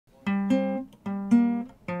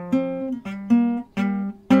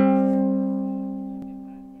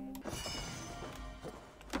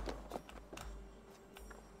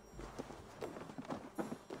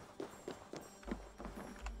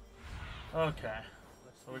Okay.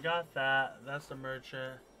 So we got that. That's the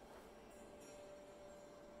merchant.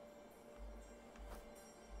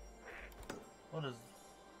 What is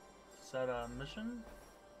that, a mission?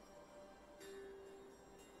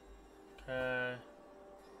 Okay.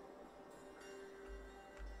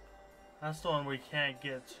 That's the one we can't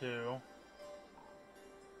get to.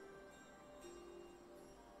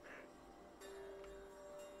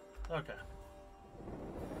 Okay.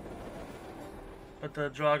 But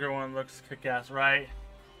the Draugr one looks kick-ass, right?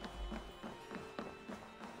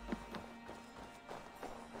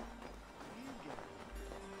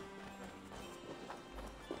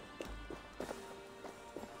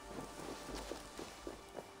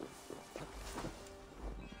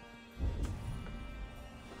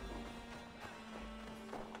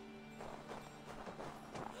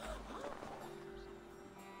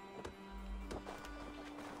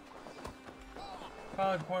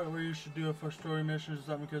 Probably the point where you should do a first story mission or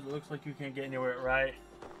something because it looks like you can't get anywhere, right?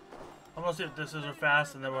 I'm gonna see if this is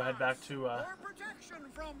fast and then we'll head back to For protection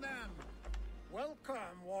from them.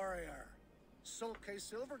 Welcome, warrior. Sulke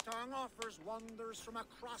Silvertongue offers wonders from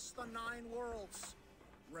across the 9 worlds.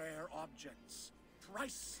 Rare objects,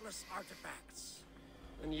 priceless artifacts.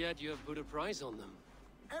 And yet you have put a price on them.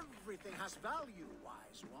 Everything has value,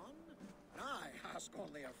 wise one. And I ask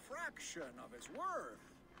only a fraction of its worth.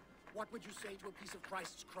 What would you say to a piece of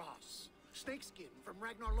Christ's cross? Snakeskin from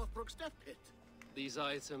Ragnar Lothbrok's death pit. These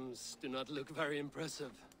items do not look very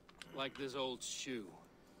impressive. Like this old shoe.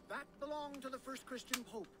 That belonged to the first Christian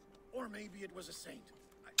pope. Or maybe it was a saint.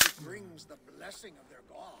 It brings the blessing of their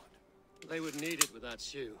god. They would need it with that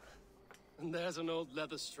shoe. And there's an old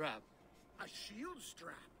leather strap. A shield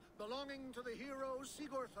strap belonging to the hero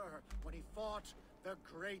Sigurður when he fought the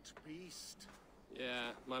great beast.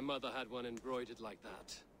 Yeah, my mother had one embroidered like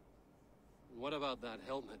that. What about that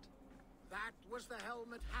helmet? That was the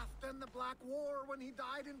helmet Halfdan the Black wore when he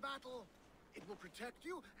died in battle. It will protect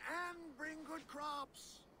you and bring good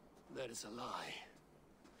crops. That is a lie.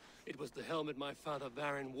 It was the helmet my father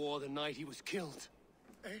Baron wore the night he was killed.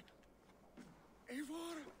 Eivor?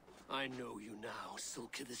 I know you now,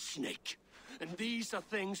 Sulke the Snake. And these are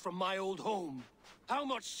things from my old home. How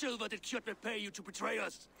much silver did Kjotve pay you to betray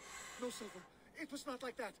us? No silver. It was not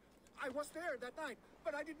like that. I was there that night,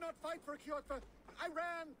 but I did not fight for Kjotve. I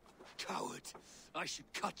ran. Coward. I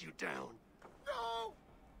should cut you down. No!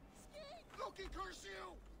 Loki, curse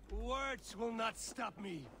you! Words will not stop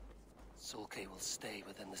me. Sulke will stay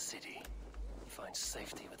within the city. He finds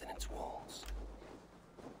safety within its walls.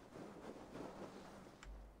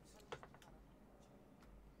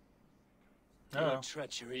 Your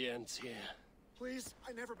treachery ends here. Please,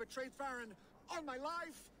 I never betrayed Farron. On my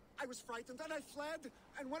life! I was frightened and I fled,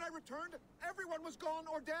 and when I returned, everyone was gone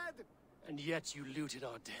or dead. And yet you looted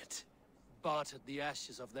our dead. Bartered the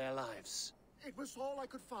ashes of their lives. It was all I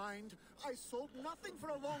could find. I sold nothing for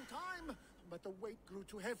a long time, but the weight grew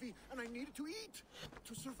too heavy and I needed to eat,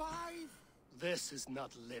 to survive. This is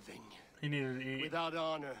not living. He needed to eat. Without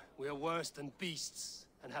honor, we are worse than beasts,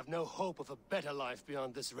 and have no hope of a better life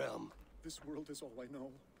beyond this realm. This world is all I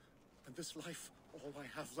know, and this life all I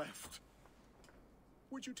have left.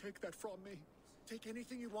 Would you take that from me? Take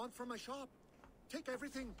anything you want from my shop. Take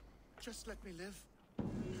everything. Just let me live.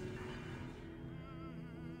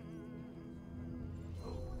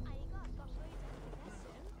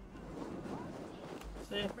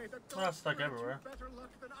 See? Not stuck everywhere. Better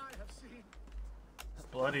luck than I have seen.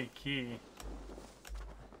 Bloody key.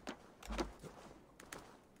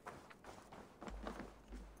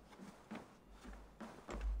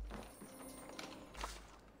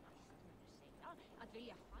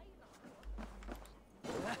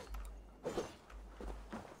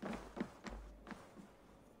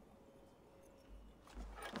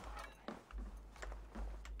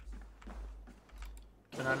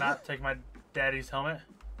 Can I not take my daddy's helmet?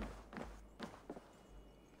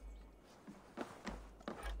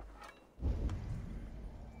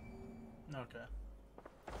 Okay.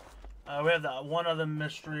 We have that one other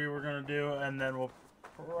mystery we're gonna do, and then we'll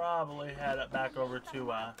probably head it back over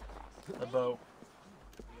to the boat.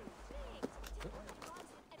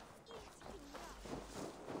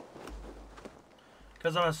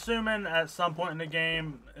 Because I'm assuming at some point in the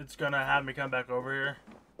game, it's gonna have me come back over here.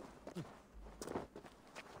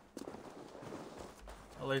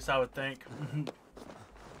 At least I would think.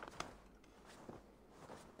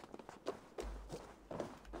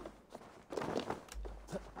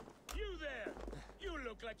 You there! You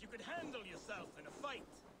look like you could handle yourself in a fight.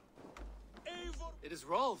 Eivor. It is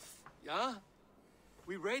Rolf, yeah?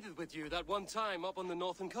 We raided with you that one time up on the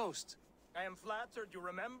northern coast. I am flattered you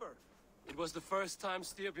remember. It was the first time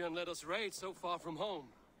Styrbjörn let us raid so far from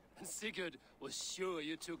home. And Sigurd was sure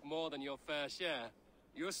you took more than your fair share.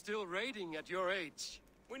 You're still raiding at your age.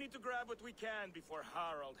 We need to grab what we can before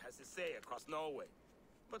Harald has his say across Norway.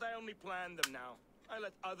 But I only plan them now. I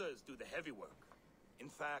let others do the heavy work. In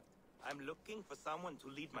fact, I'm looking for someone to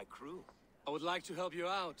lead my crew. I would like to help you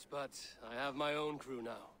out, but I have my own crew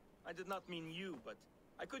now. I did not mean you, but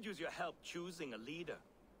I could use your help choosing a leader.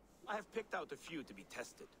 I have picked out a few to be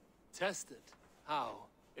tested. Tested? How?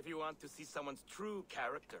 If you want to see someone's true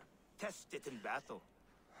character, test it in battle.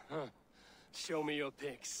 Huh. Show me your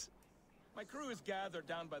picks. My crew is gathered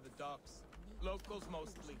down by the docks. Locals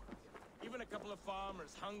mostly. Even a couple of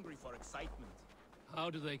farmers hungry for excitement. How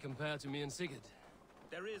do they compare to me and Sigurd?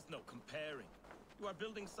 There is no comparing. You are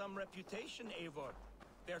building some reputation, Eivor.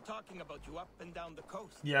 They're talking about you up and down the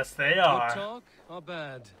coast. Yes, they are. Good talk or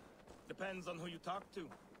bad? Depends on who you talk to.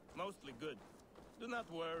 Mostly good. Do not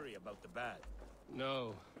worry about the bad.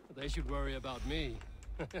 No, they should worry about me.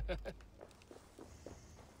 This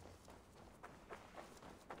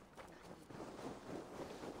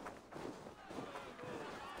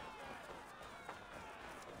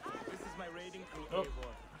is my raiding crew, Oh.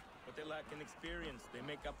 Eivor. What they lack in experience, they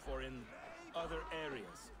make up for in other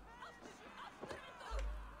areas.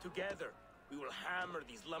 Together, we will hammer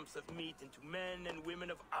these lumps of meat into men and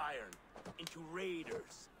women of iron, into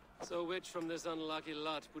raiders. So which from this unlucky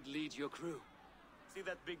lot would lead your crew? See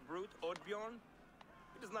that big brute, Oddbjorn?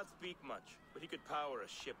 He does not speak much, but he could power a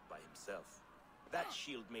ship by himself. That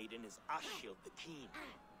shield maiden is Ashild the Keen.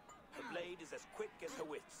 Her blade is as quick as her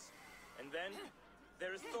wits. And then,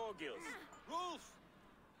 there is Thorgils. Rolf!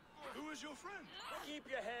 Who is your friend? Keep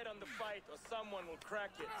your head on the fight or someone will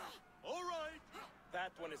crack it. All right.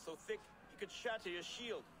 That one is so thick, he could shatter your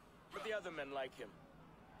shield. But the other men like him.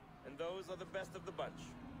 And those are the best of the bunch.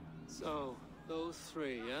 So, those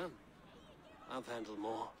three, yeah? I've handled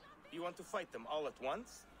more. You want to fight them all at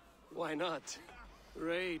once? Why not?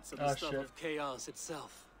 Raids are the Oh, stuff shit. of chaos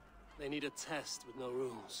itself. They need a test with no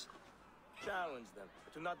rules. Challenge them,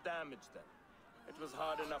 but do not damage them. It was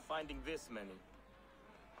hard enough finding this many.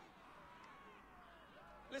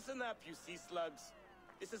 Listen up, you sea slugs.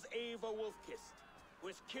 This is Eivor Wolfkist, who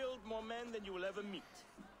has killed more men than you will ever meet.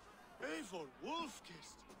 Eivor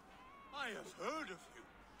Wolfkist. I have heard of you.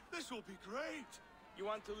 This will be great. You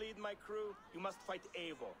want to lead my crew? You must fight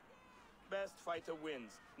Eivor. Best fighter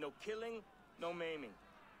wins. No killing, no maiming.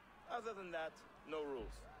 Other than that, no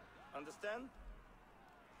rules. Understand?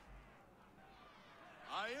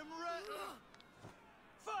 I am ready.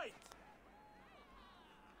 Fight!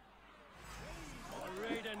 A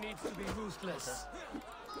raider needs to be ruthless.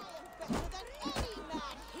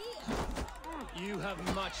 You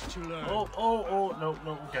have much to learn. Oh,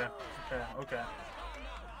 no, okay.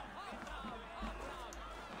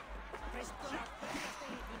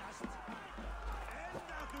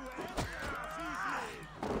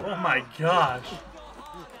 Oh my gosh.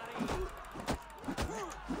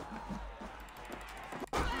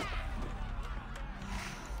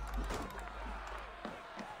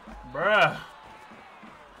 Bruh.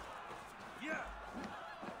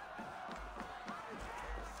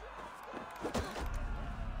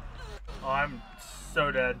 Oh, I'm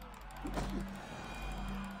so dead.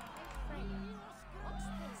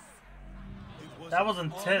 That was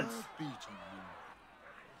intense.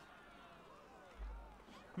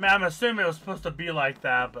 Man, I'm assuming it was supposed to be like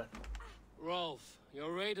that, but... Rolf,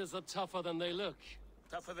 your raiders are tougher than they look.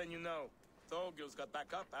 Tougher than you know. Thorgils got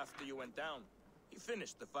back up after you went down. He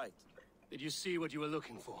finished the fight. Did you see what you were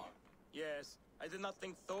looking for? Yes, I did not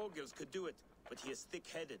think Thorgils could do it, but he is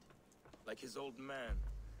thick-headed. Like his old man.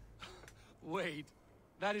 Wait,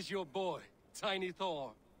 that is your boy, Tiny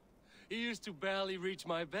Thor. He used to barely reach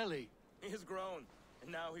my belly. He has grown,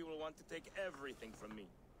 and now he will want to take everything from me.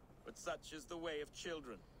 But such is the way of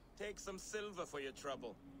children. Take some silver for your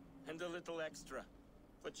trouble, and a little extra,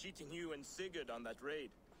 for cheating you and Sigurd on that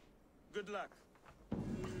raid. Good luck.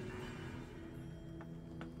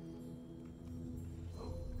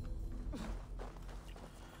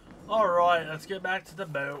 Alright, let's get back to the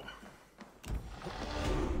boat.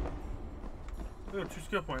 Ooh, 2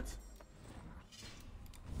 skill points.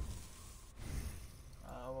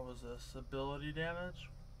 What was this? Ability damage?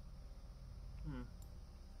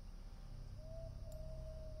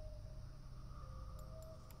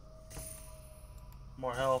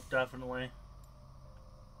 More health, definitely.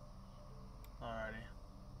 Alrighty.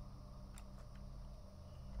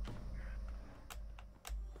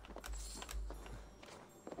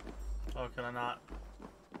 Oh, can I not?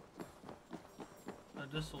 I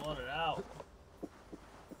just let it out.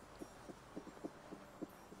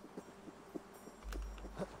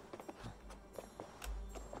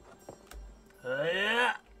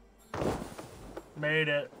 Yeah. Made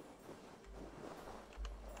it.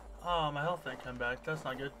 Oh, my health didn't come back. That's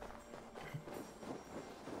not good.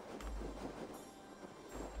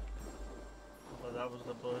 Oh, that was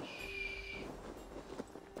the bush.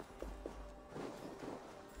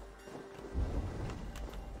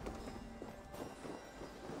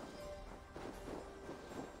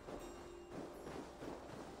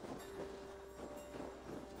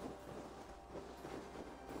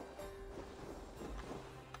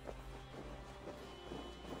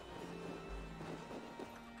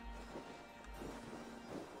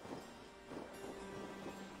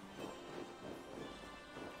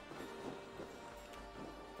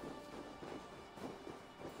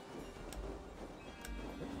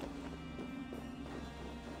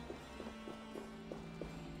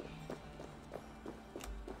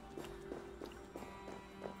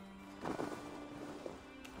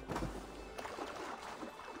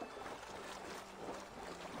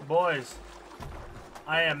 Boys,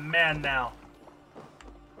 I am man now.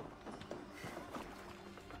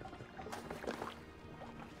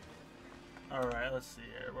 Alright, let's see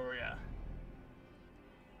here. Where we at?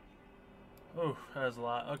 Ooh, that is a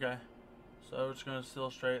lot. Okay. So we're just gonna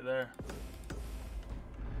steal straight there.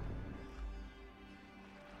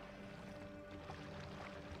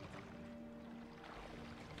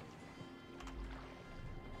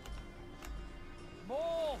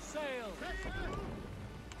 More sail!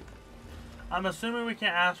 I'm assuming we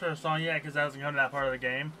can't ask for a song yet because that doesn't come to that part of the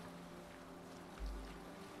game.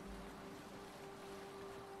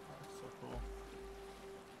 That's so cool.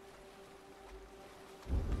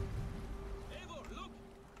 Eivor, look!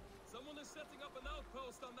 Someone is setting up an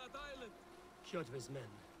outpost on that island. Kjotve's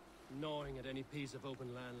men, gnawing at any piece of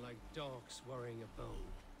open land like dogs worrying a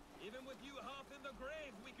bone. Even with you half in the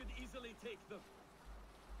grave, we could easily take them.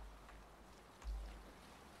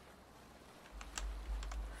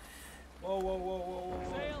 Whoa, whoa, whoa, whoa,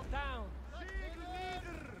 whoa. Sail down!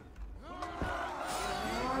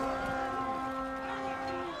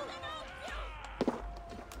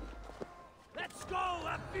 Let's go,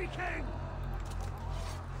 a Viking!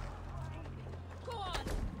 Go on!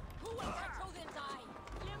 Who will control them die?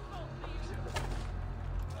 Limbo, please!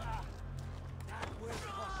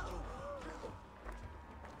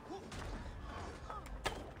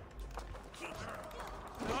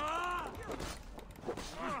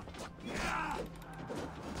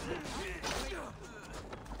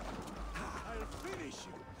 I'll finish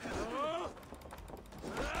you.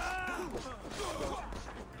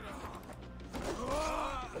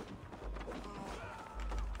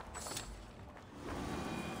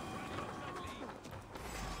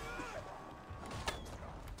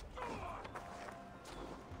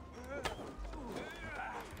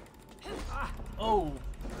 Oh!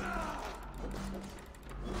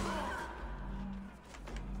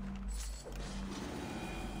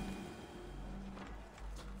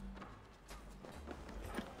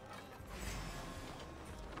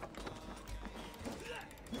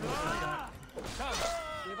 Come,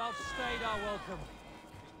 we've outstayed our welcome.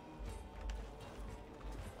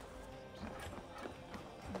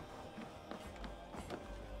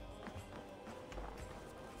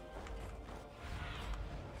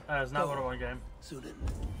 That is not what I want game. Sunan.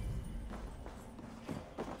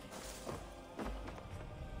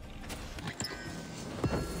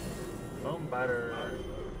 Boom, batter.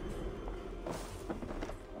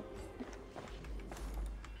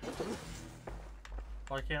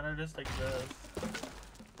 Why can't I just take this?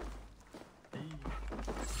 Hey.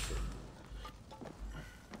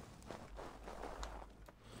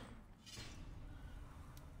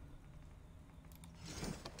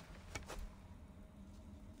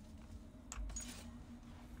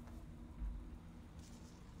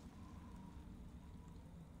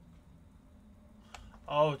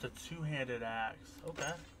 Oh, it's a two-handed axe. Okay.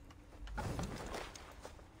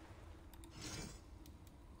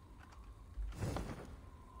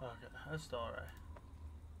 Okay, that's still alright.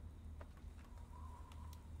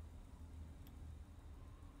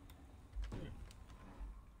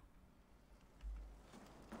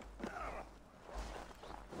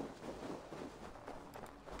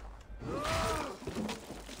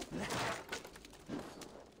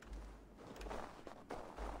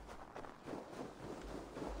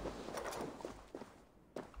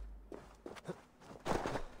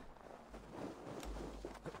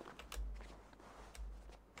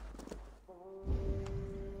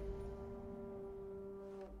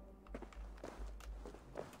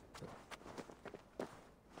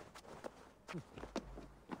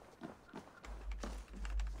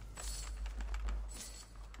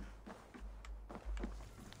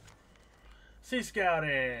 Sea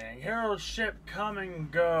scouting. Hero's ship come and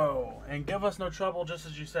go, and give us no trouble, just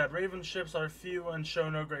as you said. Raven ships are few and show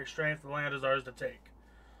no great strength. The land is ours to take.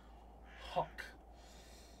 Hawk.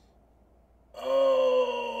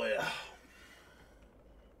 Oh, yeah.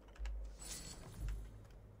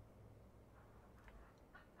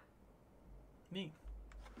 Neat.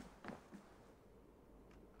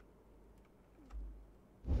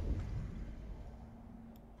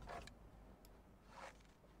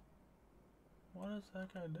 What is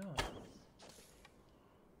that guy doing?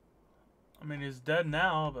 I mean, he's dead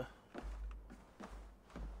now, but...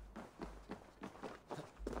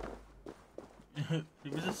 he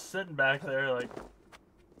was just sitting back there, like...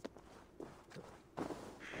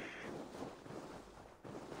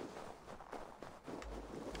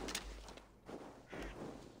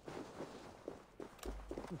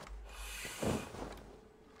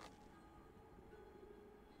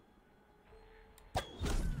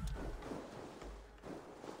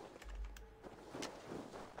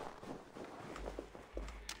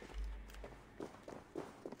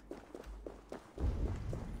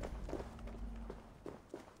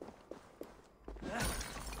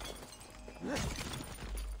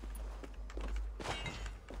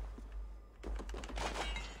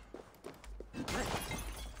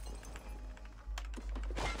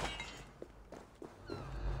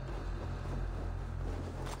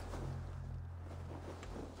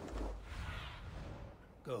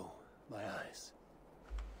 Go, my eyes.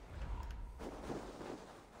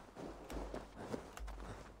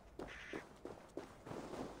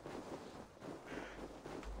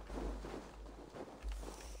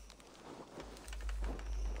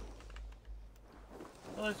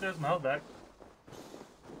 Well, let's just mount back.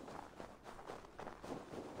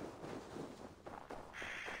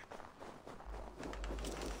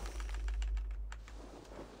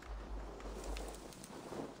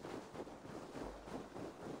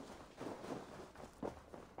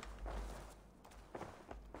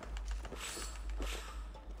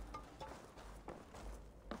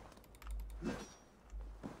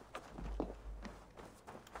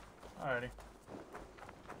 Alrighty.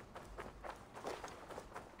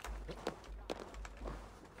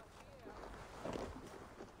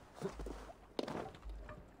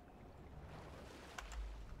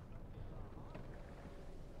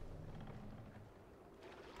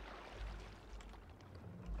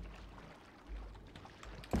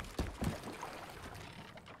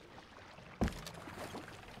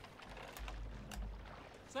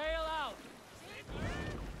 Sail out!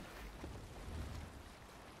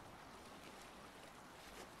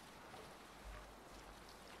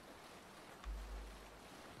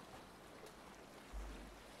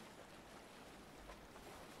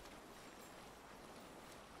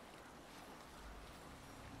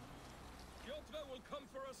 Kjotve will come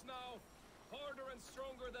for us now, harder and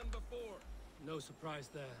stronger than before. No surprise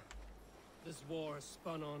there. This war has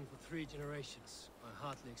spun on for 3 generations. I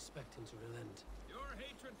hardly expect him to relent. Your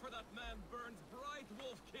hatred for that man burns bright,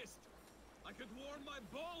 wolf-kissed. I could warm my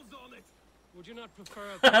balls on it. Would you not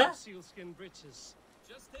prefer a pair of sealskin breeches?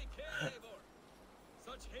 Just take care, Eivor.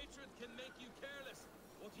 Such hatred can make you careless.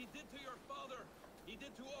 What he did to your father, he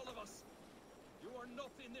did to all of us. You are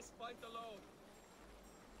not in this fight alone.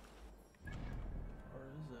 Where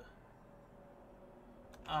is it?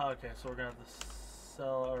 Oh, okay, so we're gonna have to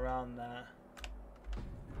sell around that.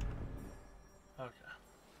 Okay.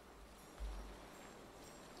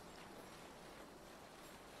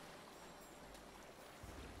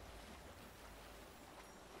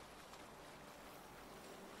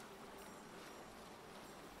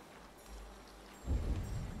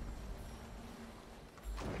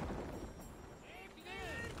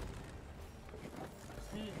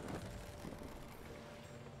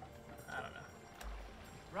 I don't know.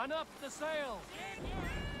 Run up the sail!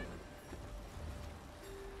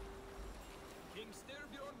 King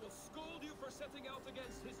Styrbjorn will scold you for setting out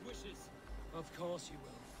against his wishes. Of course you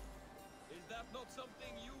will. Is that not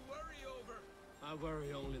something you worry over? I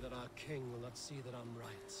worry only that our king will not see that I'm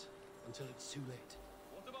right, until it's too late.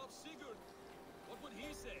 What about Sigurd? What would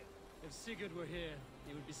he say? If Sigurd were here,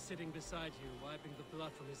 he would be sitting beside you, wiping the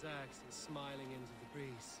blood from his axe and smiling into the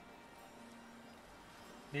breeze.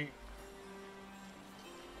 Neat.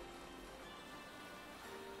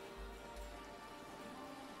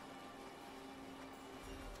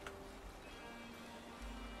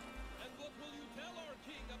 And what will you tell our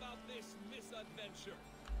king about this misadventure?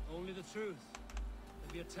 Only the truth.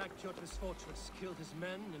 That we attacked Kjotve's fortress, killed his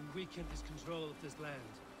men, and weakened his control of this land.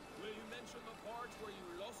 Will you mention the parts where you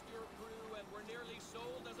lost your crew and were nearly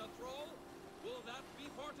sold as a thrall? Will that be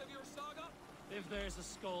part of your saga? If there's a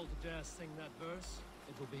skald to dare sing that verse,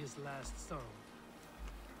 it will be his last song.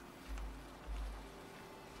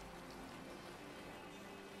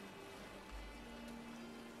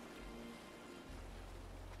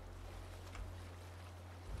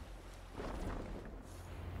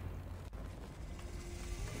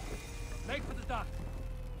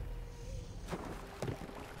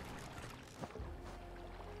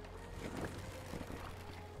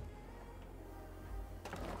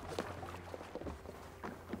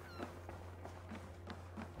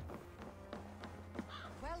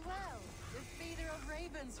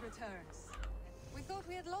 Servants returns. We thought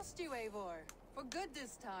we had lost you, Eivor. For good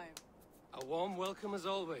this time. A warm welcome as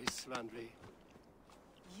always, Landry.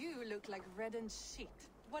 You look like reddened shit.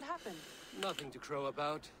 What happened? Nothing to crow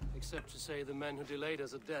about, except to say the men who delayed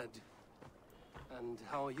us are dead. And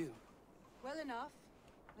how are you? Well enough.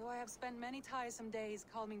 Though I have spent many tiresome days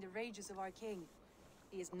calming the rages of our king.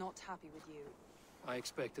 He is not happy with you. I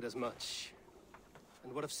expected as much.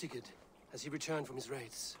 And what of Sigurd? Has he returned from his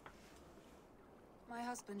raids? My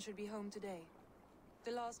husband should be home today.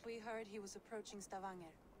 The last we heard, he was approaching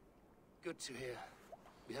Stavanger. Good to hear.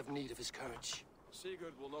 We have need of his courage.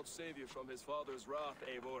 Sigurd will not save you from his father's wrath,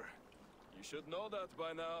 Eivor. You should know that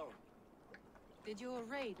by now. Did your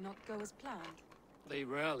raid not go as planned? They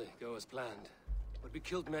rarely go as planned. But we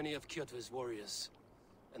killed many of Kjotve's warriors.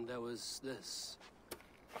 And there was this.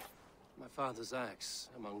 My father's axe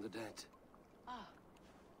among the dead. Ah.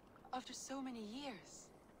 After so many years.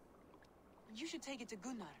 You should take it to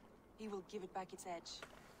Gunnar. He will give it back its edge.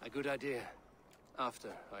 A good idea. After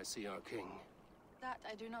I see our king. That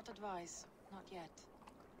I do not advise. Not yet.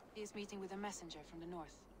 He is meeting with a messenger from the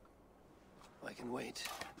north. I can wait.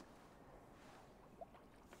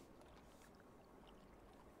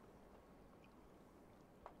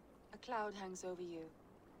 A cloud hangs over you.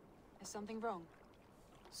 Is something wrong?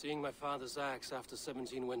 Seeing my father's axe after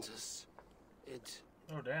 17 winters, it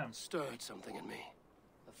Oh, damn. stirred something in me.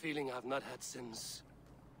 A feeling I've not had since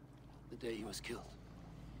the day he was killed.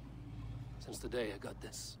 Since the day I got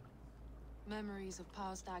this. Memories of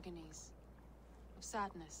past agonies. Of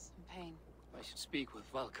sadness and pain. I should speak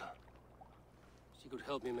with Valka. She could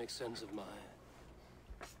help me make sense of my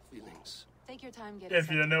feelings. Take your time getting If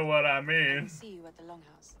you settled. know what I I mean. will see you at the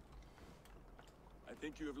Longhouse. I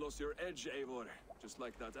think you have lost your edge, Eivor, just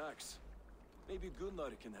like that axe. Maybe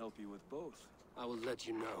Gunnar can help you with both. I will let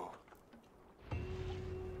you know.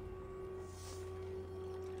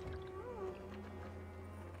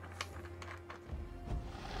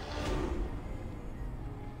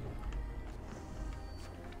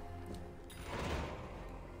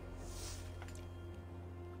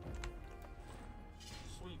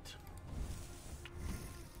 Sweet.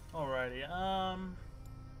 Alrighty,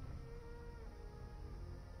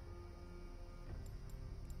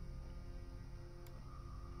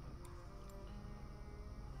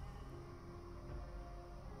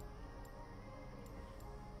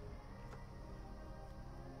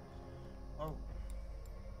 Oh.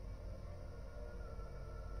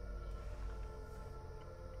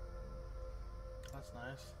 That's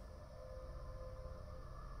nice.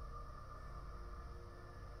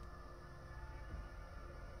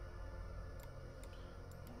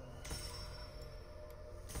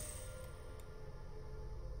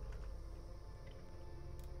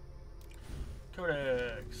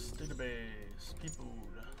 Codex, database, people.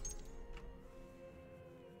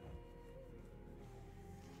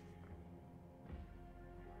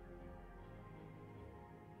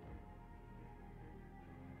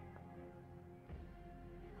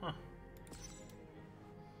 Huh.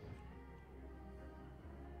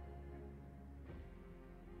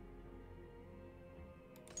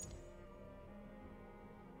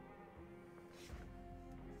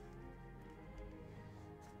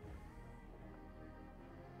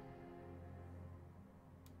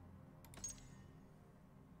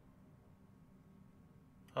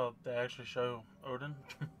 Oh, they actually show Odin?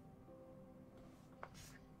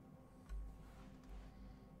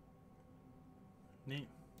 Neat.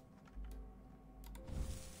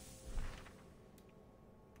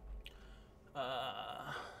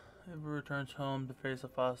 Ever returns home to face a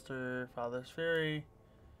father's fury.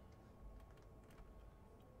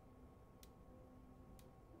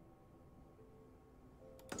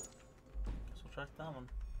 Guess we'll track that one.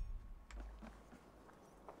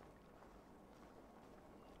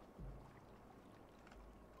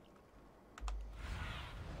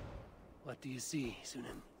 What do you see,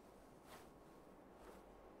 Sunan?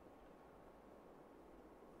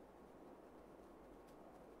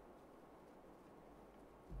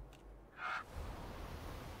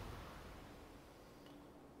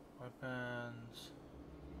 Weapons.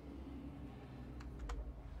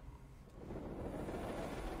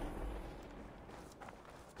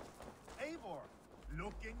 Eivor,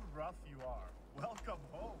 looking rough you are. Welcome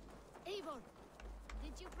home. Eivor,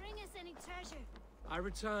 did you bring us any treasure? I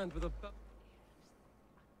returned with a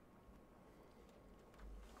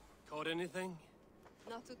Caught anything?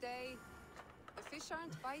 Not today. The fish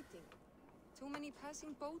aren't biting. Too many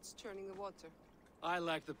passing boats churning the water. I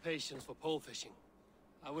lack the patience for pole fishing.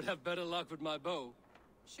 I would have better luck with my bow.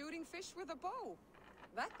 Shooting fish with a bow.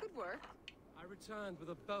 That could work. I returned with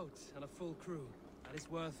a boat and a full crew. That is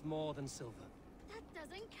worth more than silver. That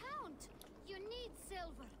doesn't count. You need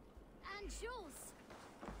silver and jewels.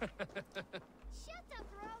 Shut up,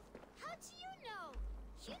 bro. How do you know?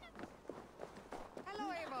 You know. Hello,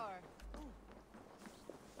 Eivor.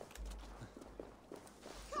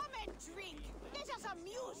 Come and drink. Let us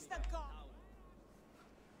amuse the god.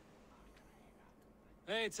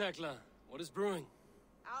 Hey, Tekla. What is brewing?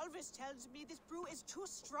 Alvis tells me this brew is too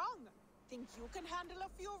strong. Think you can handle a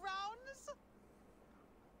few rounds?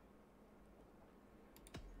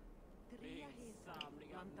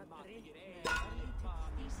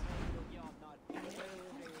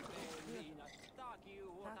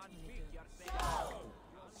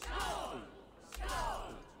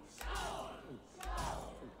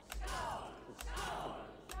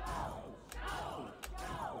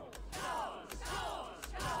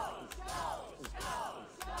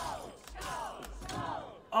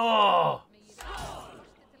 Oh!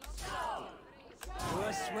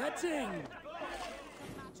 You're sweating!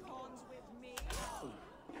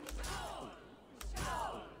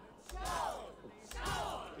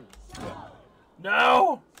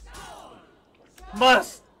 No!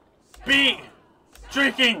 Must be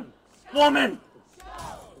drinking woman!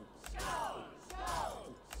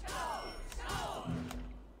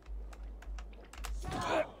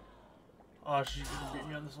 Oh, she's gonna beat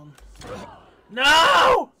me on this one.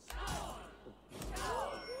 No!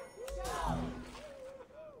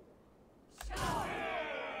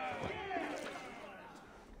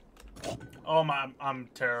 Oh my, I'm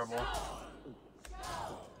terrible.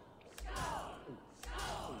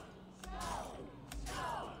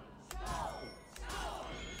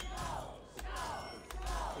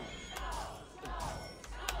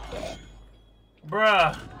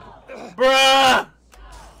 Bruh! Bruh!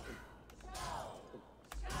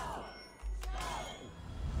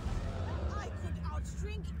 I could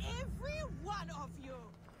outdrink every one of you.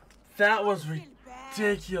 That was Don't feel bad.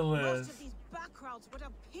 ridiculous. Most of these backgrounds would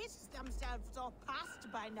have pissed themselves off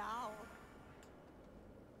past by now.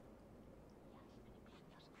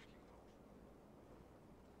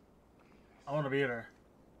 I want to beat her.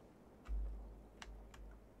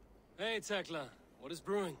 Hey, Tekla. What is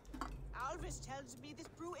brewing? Alvis tells me this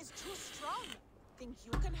brew is too strong. Think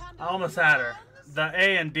you can handle I almost a few had her. rounds? The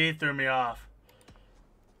A and D threw me off.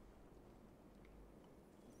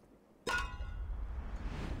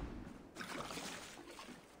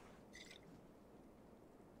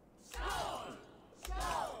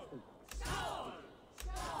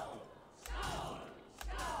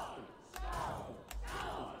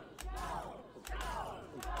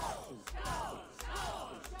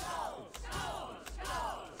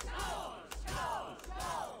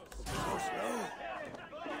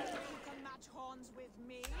 You can match horns with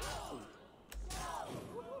me.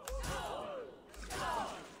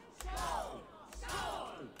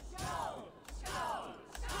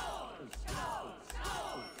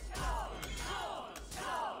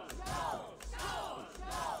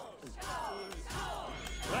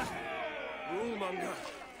 Brewmonger.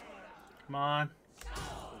 Come on.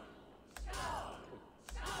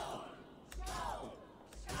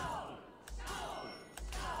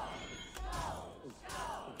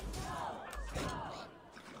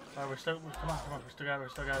 Alright, we're still. Come on, come on. We still got it. We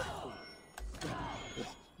still got it.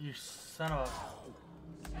 You son of a.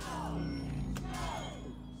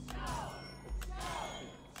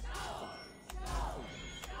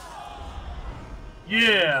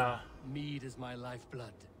 Yeah! Mead is my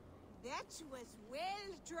lifeblood. That was well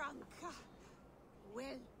drunk.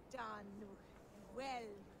 Well done. Well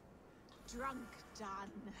drunk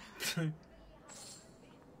done.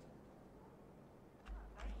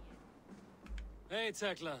 Hey,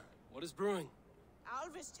 Tekla. What is brewing?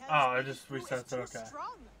 Alvis tells Oh, me I just this brew is reset it, too okay.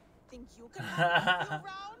 strong. Think you can handle a few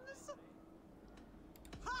rounds?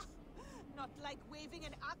 Ha! Not like waving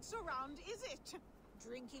an axe around, is it?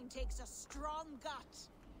 Drinking takes a strong gut.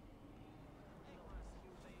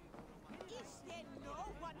 Is there no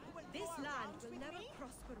one who will This go land around will with never me?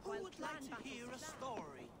 prosper Who while would like clan to battles hear a last.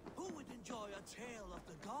 story? Who would enjoy a tale of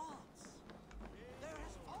the gods? There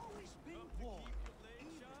has always been war,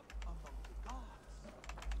 even among the gods.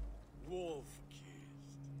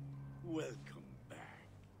 Wolf-kissed, welcome back.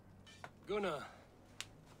 Gunnar,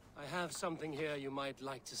 I have something here you might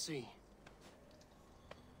like to see.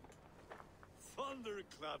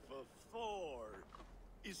 Thunderclap of Thor!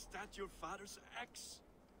 Is that your father's axe?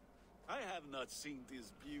 I have not seen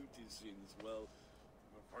this beauty since, well,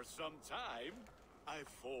 for some time. I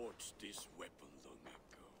forged this weapon long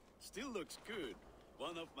ago. Still looks good.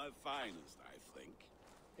 One of my finest, I think.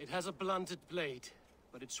 It has a blunted blade,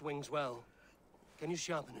 but it swings well. Can you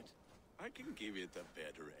sharpen it? I can give it a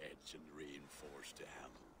better edge and reinforce the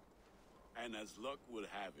handle. And as luck would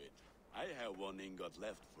have it, I have one ingot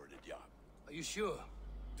left for the job. Are you sure?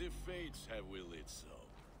 The fates have willed it so.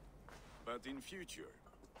 But in future,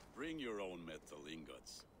 bring your own metal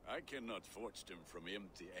ingots. I cannot forge them from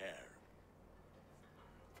empty air.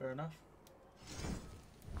 Fair enough.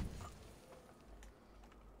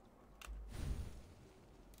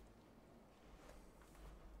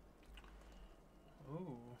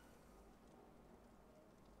 Ooh.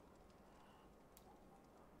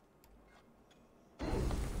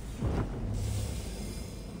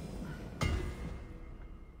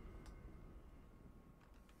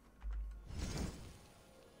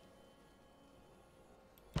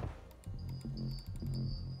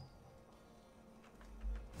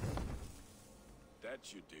 That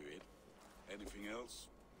should do it. Anything else?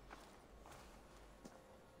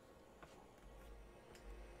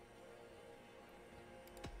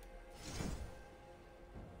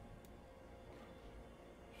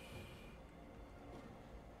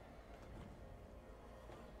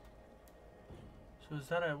 So is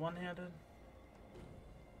that a one-handed?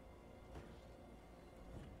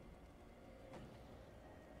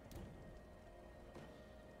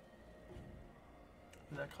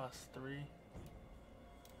 That costs 3.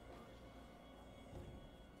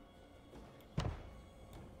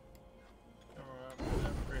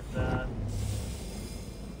 Upgrade that.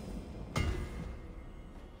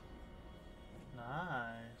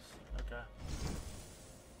 Nice. Okay.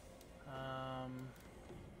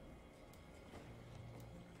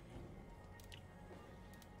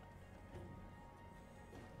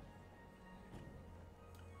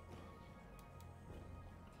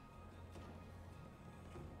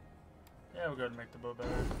 Yeah, we'll go ahead and make the bow better.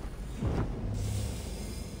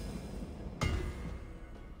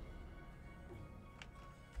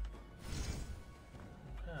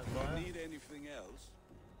 Need anything else?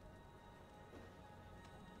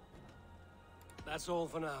 That's all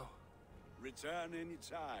for now. Return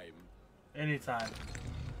anytime. Anytime.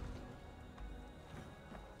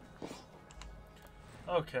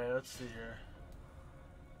 Okay, let's see here.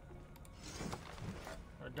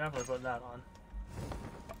 We're definitely putting that on.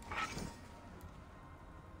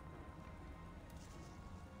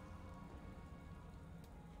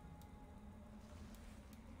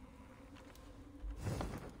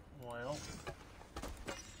 Well.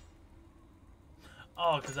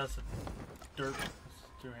 Oh, because that's a dirt.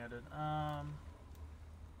 It's two-handed.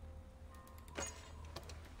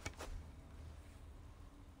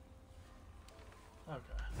 Okay.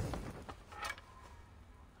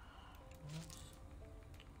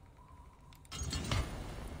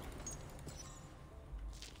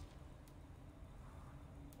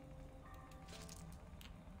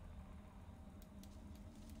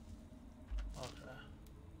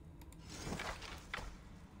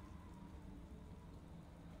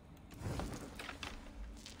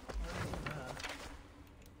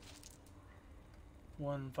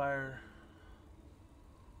 One fire.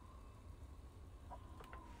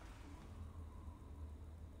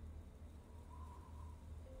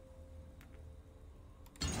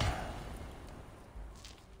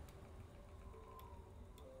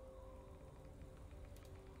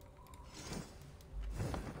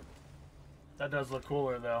 That does look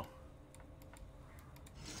cooler though.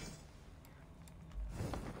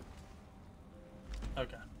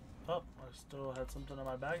 Okay. Oh, I still had something in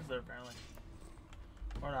my bags there apparently.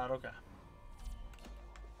 Or not, okay.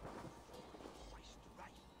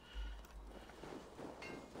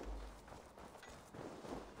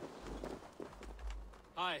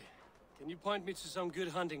 Hi. Can you point me to some good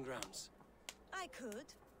hunting grounds? I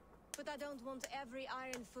could, but I don't want every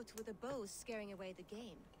iron foot with a bow scaring away the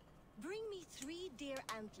game. Bring me 3 deer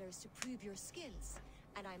antlers to prove your skills,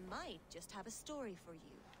 and I might just have a story for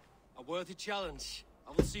you. A worthy challenge.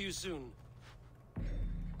 I will see you soon.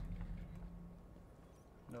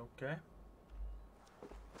 Okay.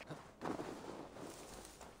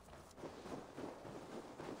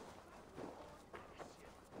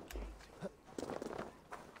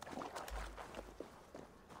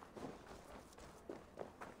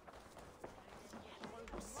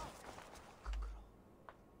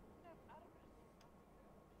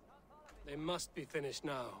 They must be finished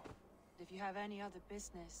now. If you have any other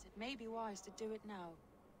business, it may be wise to do it now.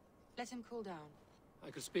 Let him cool down.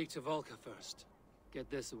 I could speak to Volker first. Get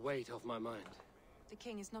this weight off my mind. The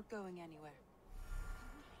king is not going anywhere.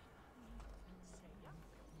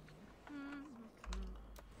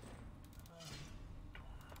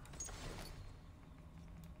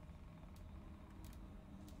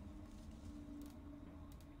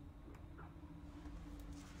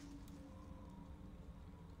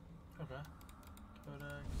 Okay.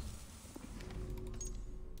 Codex.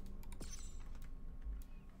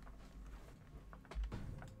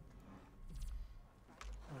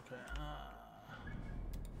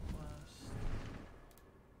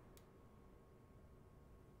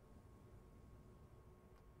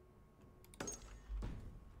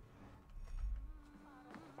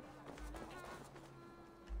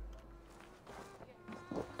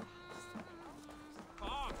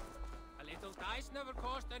 dice never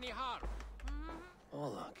caused any harm. Oh,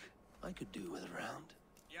 look. I could do with a round.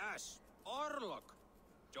 Yes, Orlok.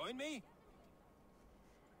 Join me?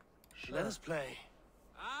 Sure. Let us play.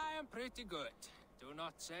 I am pretty good. Do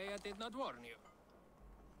not say I did not warn you.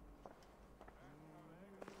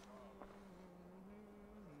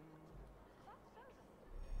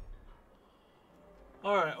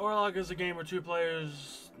 Alright, Orlog is a game where two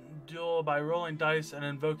players duel by rolling dice and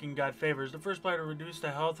invoking god favors. The first player to reduce the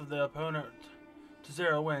health of the opponent to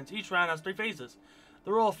 0 wins. Each round has 3 phases.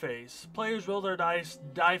 The roll phase. Players roll their dice.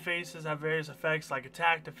 Die phases have various effects like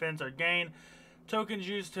attack, defense, or gain. Tokens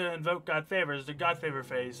used to invoke god favors. The god favor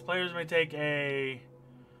phase. Players may take a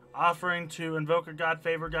offering to invoke a god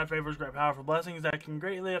favor. God favors grant powerful blessings that can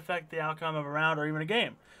greatly affect the outcome of a round or even a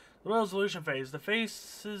game. The resolution phase. The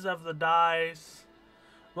faces of the dice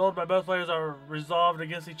rolled by both players are resolved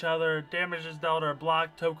against each other. Damage is dealt or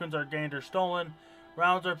blocked. Tokens are gained or stolen.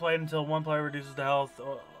 Rounds are played until one player reduces the health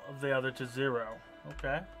of the other to 0.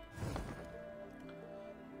 Okay.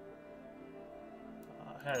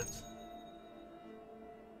 Heads.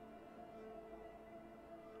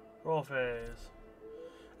 Roll phase.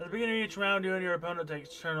 At the beginning of each round, you and your opponent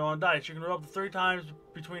takes a turn on dice. You can roll up to 3 times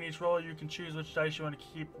between each roll. You can choose which dice you want to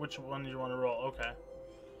keep, which one you want to roll. Okay.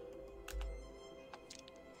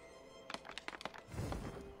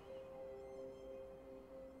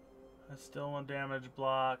 That's still 1 damage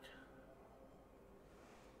block.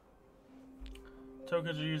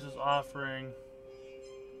 Tokens are used as offering.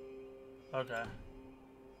 Okay.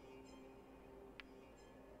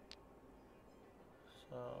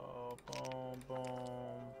 So, boom, boom,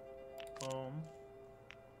 boom.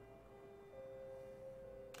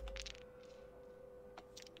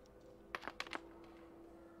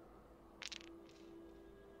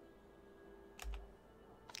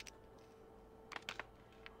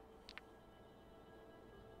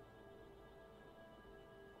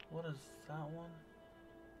 What is that one?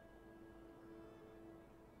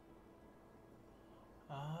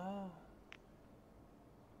 Oh.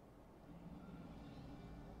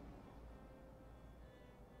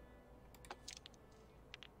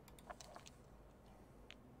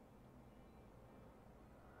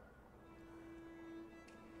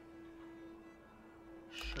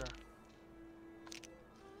 Sure.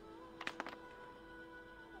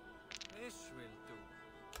 This will do.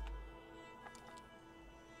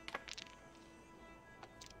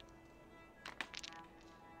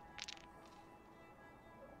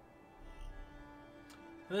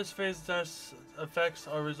 This phase test effects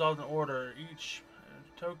are resolved in order. Each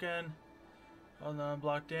token on the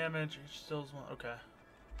unblocked damage, each steals 1. Okay.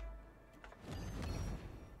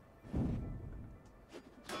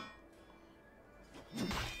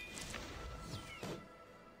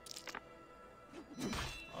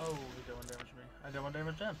 Oh, he did 1 damage to me. I did 1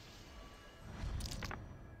 damage to him.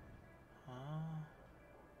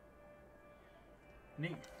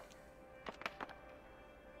 Neat.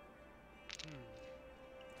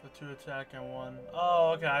 So 2 attack and 1.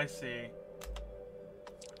 Oh, okay, I see.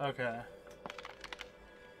 Okay.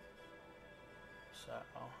 So,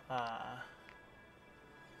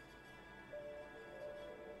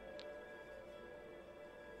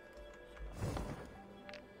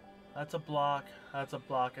 that's a block. That's a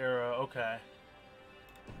block arrow. Okay.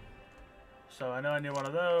 So I know I need one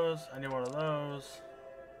of those. I need one of those.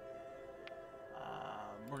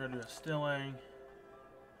 We're gonna do a stilling.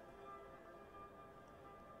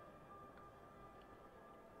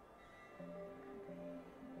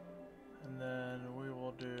 And then we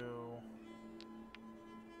will do,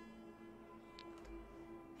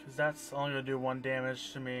 because that's only gonna do 1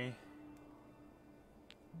 damage to me.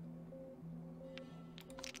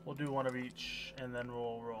 We'll do 1 of each, and then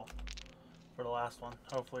we'll roll for the last one.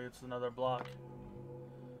 Hopefully it's another block.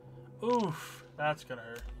 Oof, that's gonna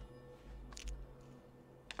hurt.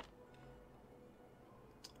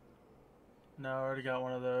 No, I already got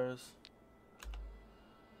 1 of those.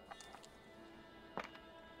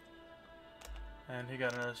 And he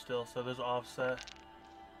got another still, so there's offset.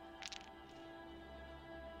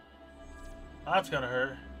 That's gonna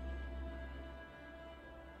hurt.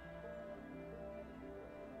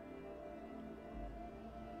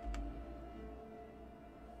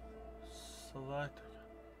 Select.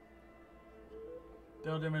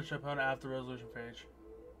 Deal damage to opponent after resolution page.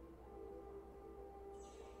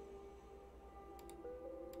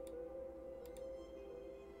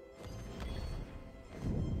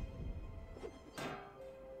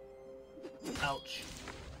 Ouch.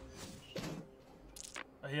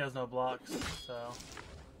 He has no blocks, so.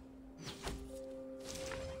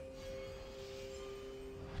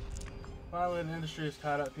 Finally, the industry is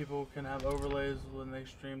caught up. People can have overlays when they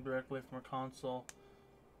stream directly from a console.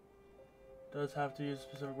 Does have to use a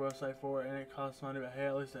specific website for it, and it costs money, but hey,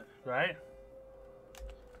 at least it, right?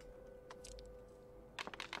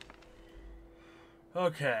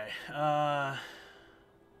 Okay,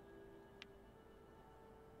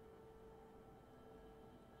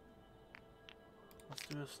 let's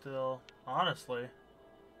do a still. Honestly,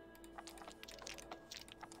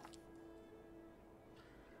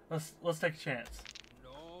 let's take a chance.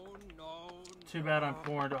 No. Too bad I'm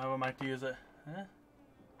poor and don't have a mic to use it. Eh?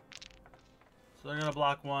 So they're gonna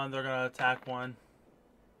block one. They're gonna attack one.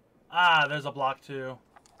 Ah, there's a block too.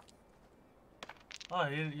 Oh,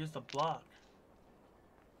 he didn't use the block.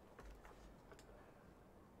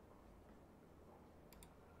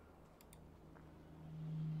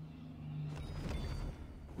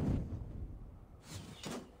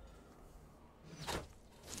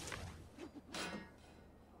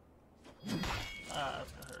 Ah,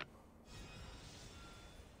 that's gonna hurt.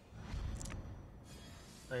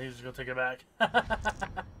 He's just gonna take it back.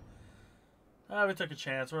 Ah, we took a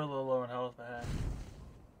chance. We're a little low in health, but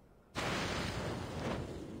hey.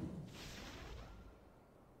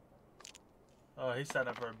 Oh, he's set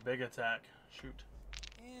up for a big attack. Shoot.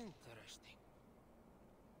 Interesting.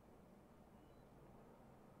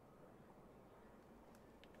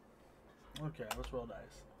 Okay, let's roll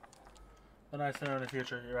dice. A nice to know in the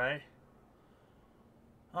future, right?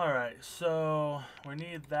 Alright, so we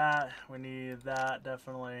need that. We need that,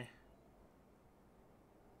 definitely.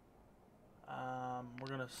 We're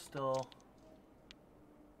gonna still,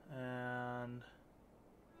 and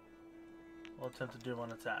we'll attempt to do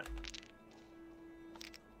one attack.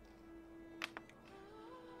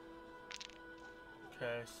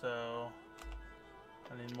 Okay, so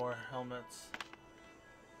I need more helmets.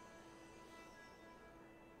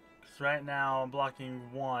 Because right now I'm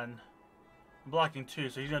blocking one. I'm blocking two,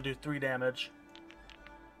 so he's gonna do 3 damage.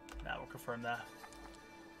 Now we'll confirm that.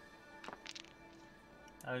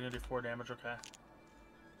 Now he's gonna do 4 damage, okay.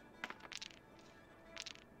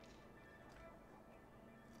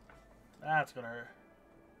 That's gonna hurt.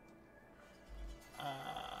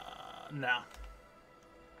 No.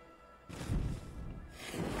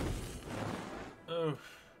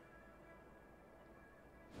 Oof.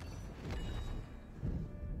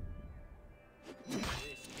 This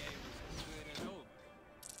game is as good as over.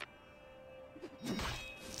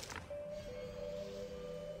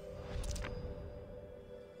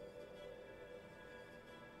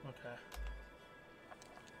 Okay.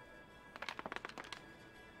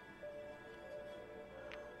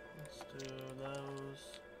 Let's do those.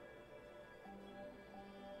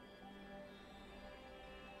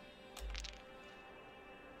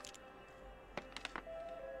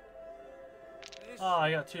 Oh,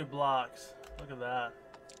 I got 2 blocks. Look at that.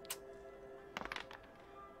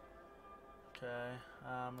 Okay,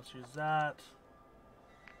 let's use that.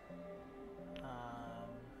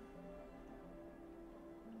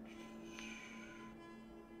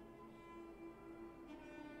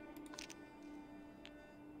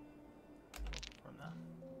 From that.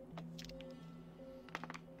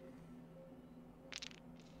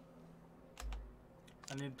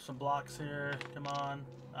 I need some blocks here. Come on.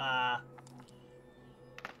 Ah.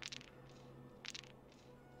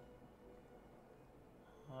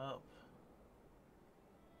 Oh.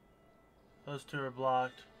 Those 2 are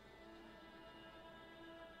blocked.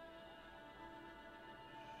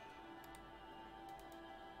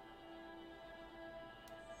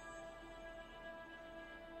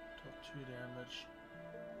 Took 2 damage.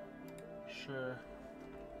 Sure.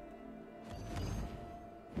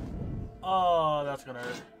 Oh, that's gonna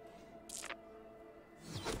hurt.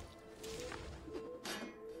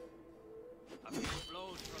 A few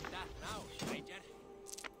blows from that now, stranger.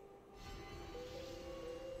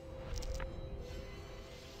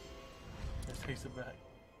 Let's takes it back.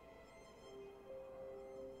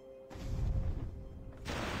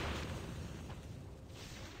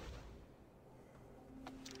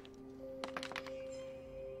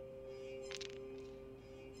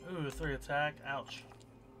 Ooh, 3 attack. Ouch.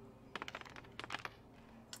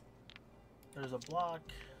 There's a block.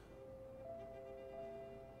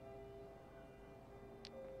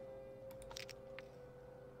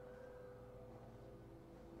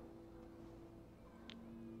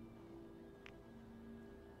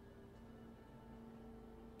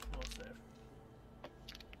 We'll save.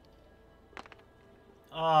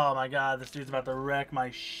 Oh my god, this dude's about to wreck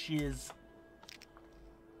my shiz.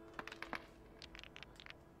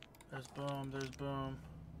 There's boom, there's boom.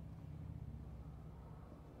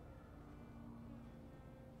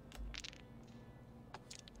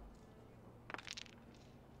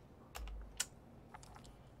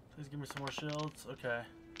 Please give me some more shields. Okay.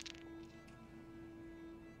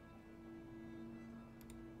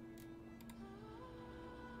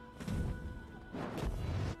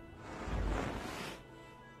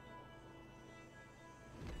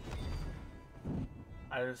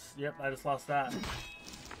 I just lost that.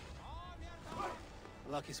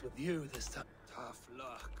 Luck is with you this time. Tough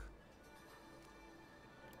luck.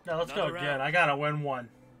 No, let's go Another again. round. I gotta win one.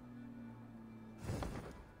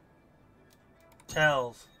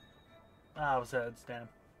 Tails. Ah, it was heads, damn.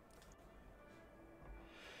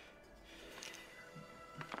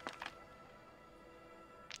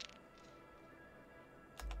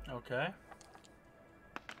 Okay.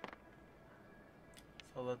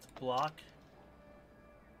 So let's block.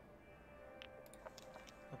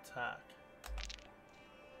 Attack.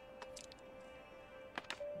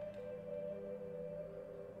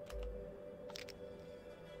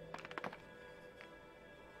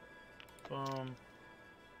 Boom.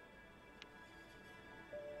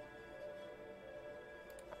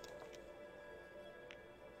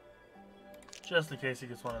 Just in case he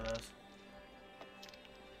gets one of those.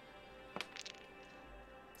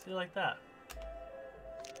 See, like that.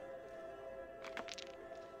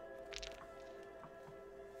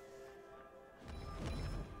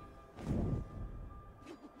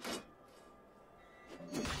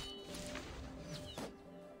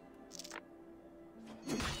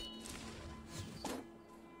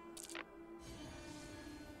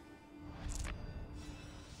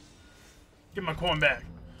 Get my coin back.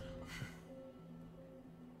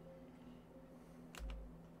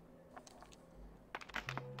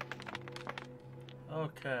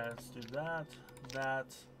 Okay, let's do that. That.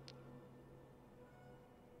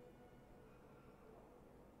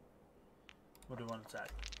 We'll do one attack.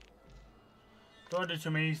 Don't do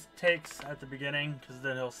too many takes at the beginning, because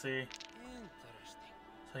then he'll see. Interesting.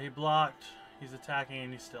 So he blocked, he's attacking,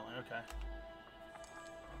 and he's stealing. Okay.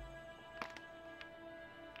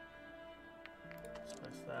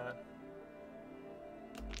 Space that.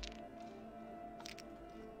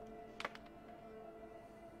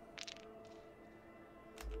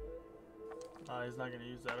 He's not going to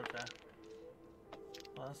use that. Okay.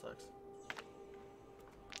 Well, that sucks.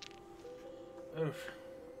 Oof.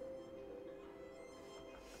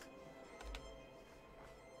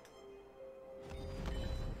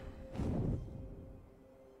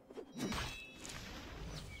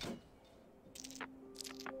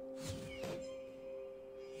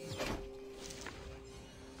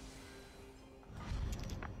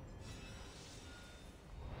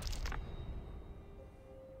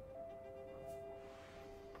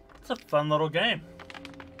 It's a fun little game.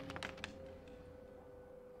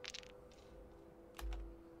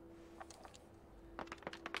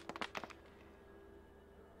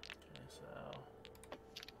 Okay, so.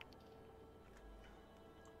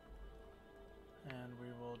 And we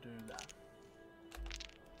will do that.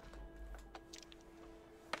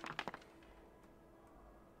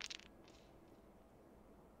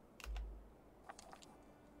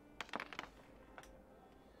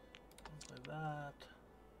 Like that.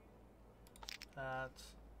 That.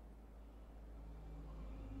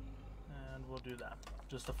 And we'll do that.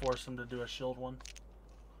 Just to force him to do a shield one.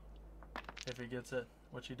 If he gets it,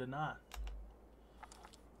 which he did not.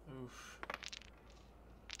 Oof.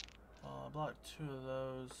 I blocked 2 of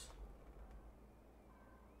those.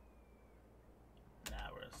 Nah,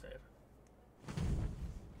 we're gonna save.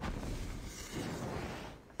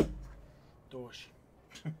 Dosh.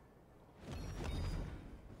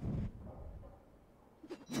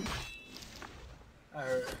 That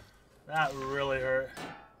hurt. That really hurt.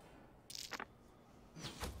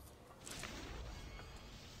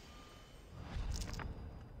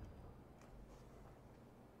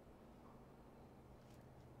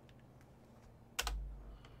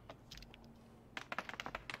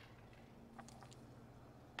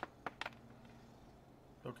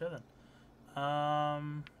 Okay then.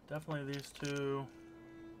 Definitely these two.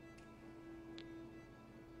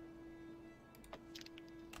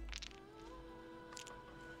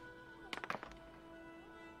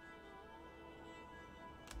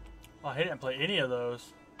 Oh, he didn't play any of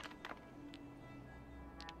those.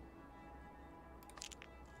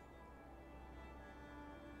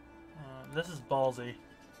 This is ballsy.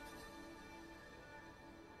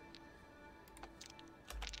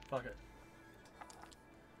 Fuck it.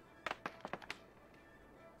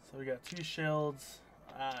 So we got 2 shields.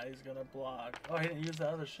 Ah, he's gonna block. Oh, he didn't use the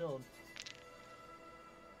other shield.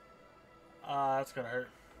 Ah, that's gonna hurt.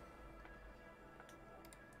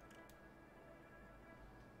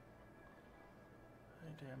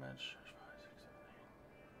 Damage. 5, 6, 7,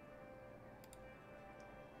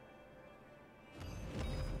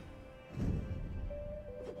 8.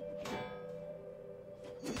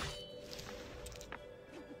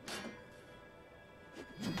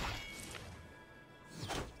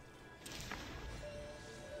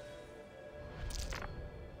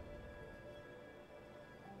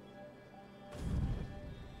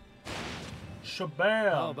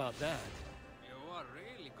 Shabam! How about that? You are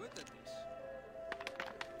really good at this.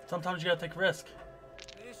 Sometimes you gotta take risk.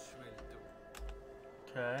 This will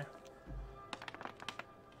do. Okay.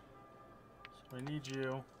 So we need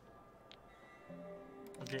you.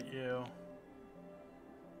 We'll get you.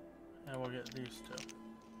 And we'll get these two.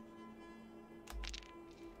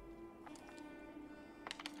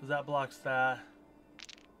 Because that blocks that.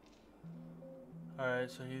 Alright,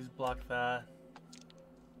 so he's blocked that.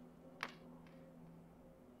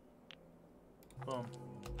 Boom.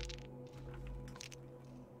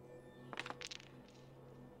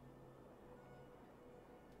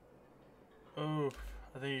 Oof.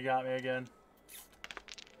 I think he got me again.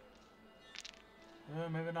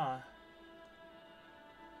 Maybe not.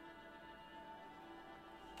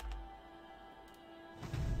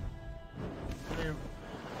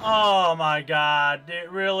 Oh my god, dude,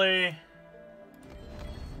 really?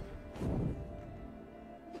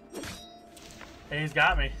 Hey, he's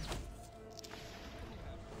got me.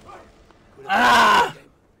 Ah!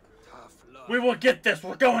 We will get this.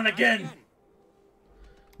 We're going again.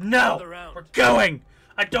 No, we're going.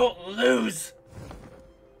 I don't lose.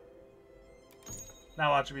 Now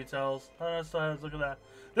watch me tells. Look at that.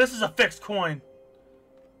 This is a fixed coin.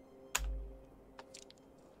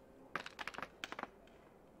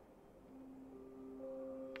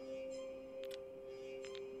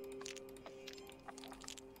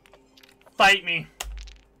 Fight me.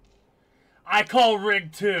 I call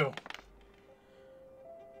rig 2.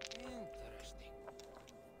 Interesting.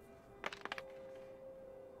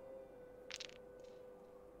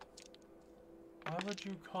 Why would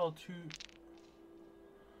you call 2?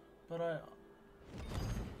 But I...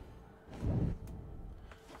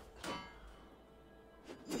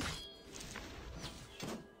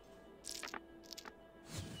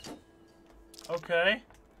 Okay.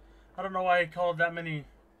 I don't know why he called that many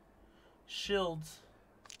shields.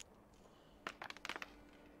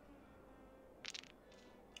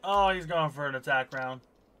 Oh, he's going for an attack round.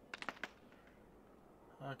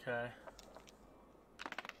 Okay.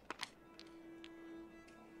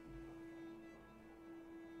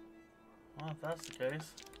 Well, if that's the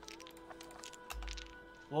case,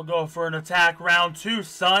 we'll go for an attack round 2,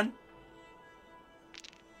 son.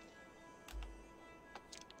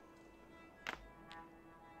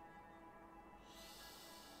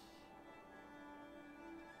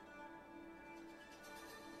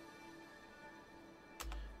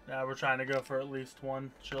 Yeah, we're trying to go for at least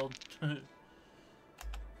 1 shield.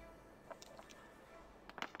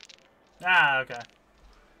 Ah, okay.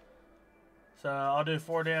 So I'll do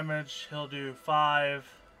 4 damage, he'll do 5.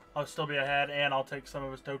 I'll still be ahead, and I'll take some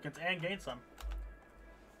of his tokens and gain some.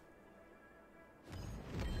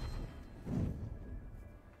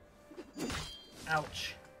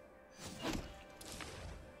 Ouch.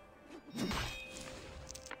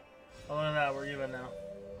 Oh, look at that, we're even now.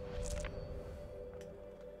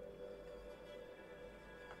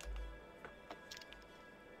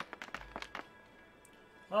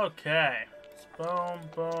 Okay. Boom,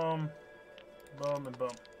 boom, boom, and boom.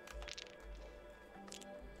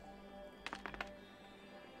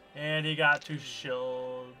 And he got 2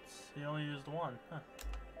 shields. He only used 1. Huh.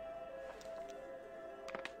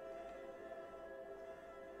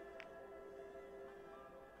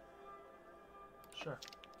 Sure.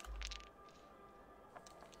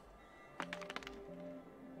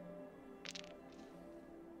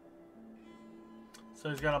 So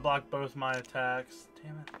he's gonna block both my attacks.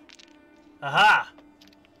 Damn it. Aha!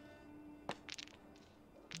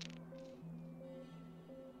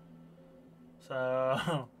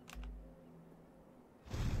 So...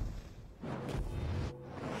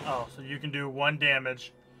 Oh, so you can do 1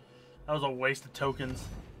 damage. That was a waste of tokens.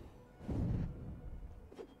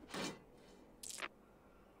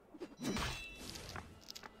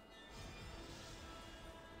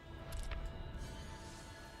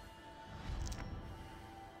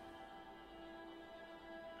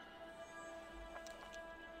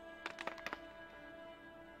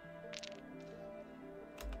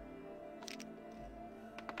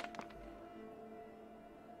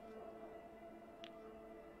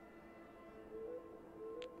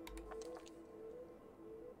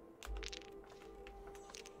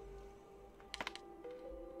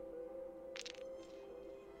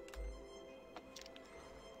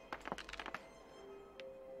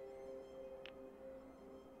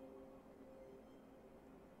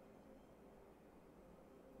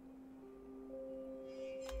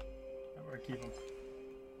 Keep him.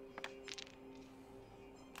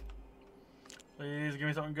 Please give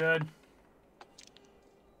me something good.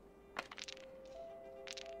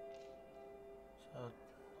 So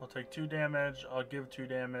I'll take 2 damage. I'll give 2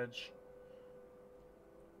 damage.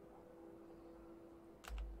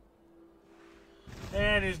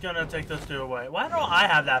 And he's gonna take those two away. Why don't I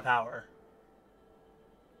have that power?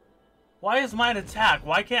 Why is mine attack?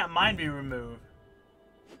 Why can't mine be removed?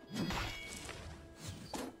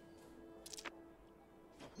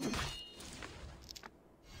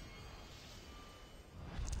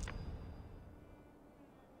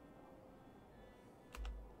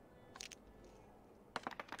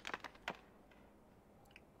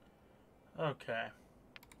 Okay.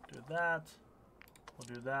 Do that.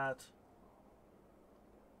 We'll do that.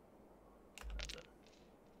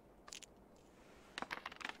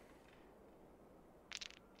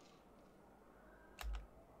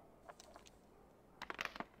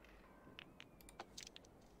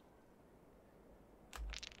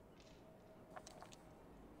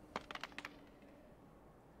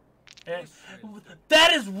 That's it.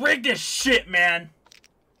 That is rigged as shit, man.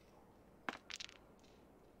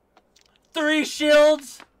 3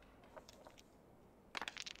 shields.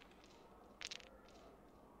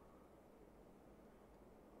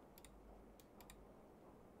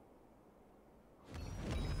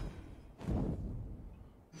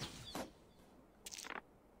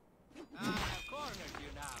 I've cornered you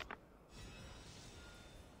now.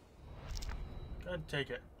 Go ahead and take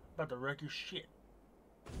it. About to wreck your shit.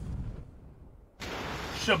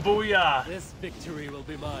 Shibuya! This victory will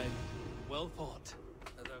be mine. Well fought.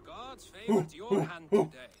 The gods favored your hand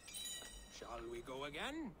today. Shall we go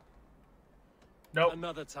again? Nope.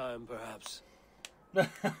 Another time, perhaps.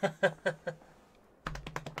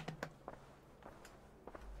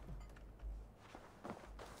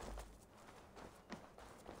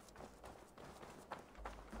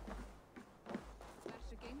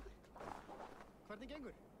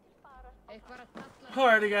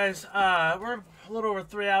 Alrighty guys, we're a little over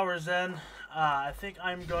 3 hours in. I think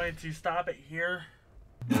I'm going to stop it here.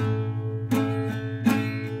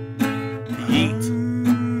 Yeet.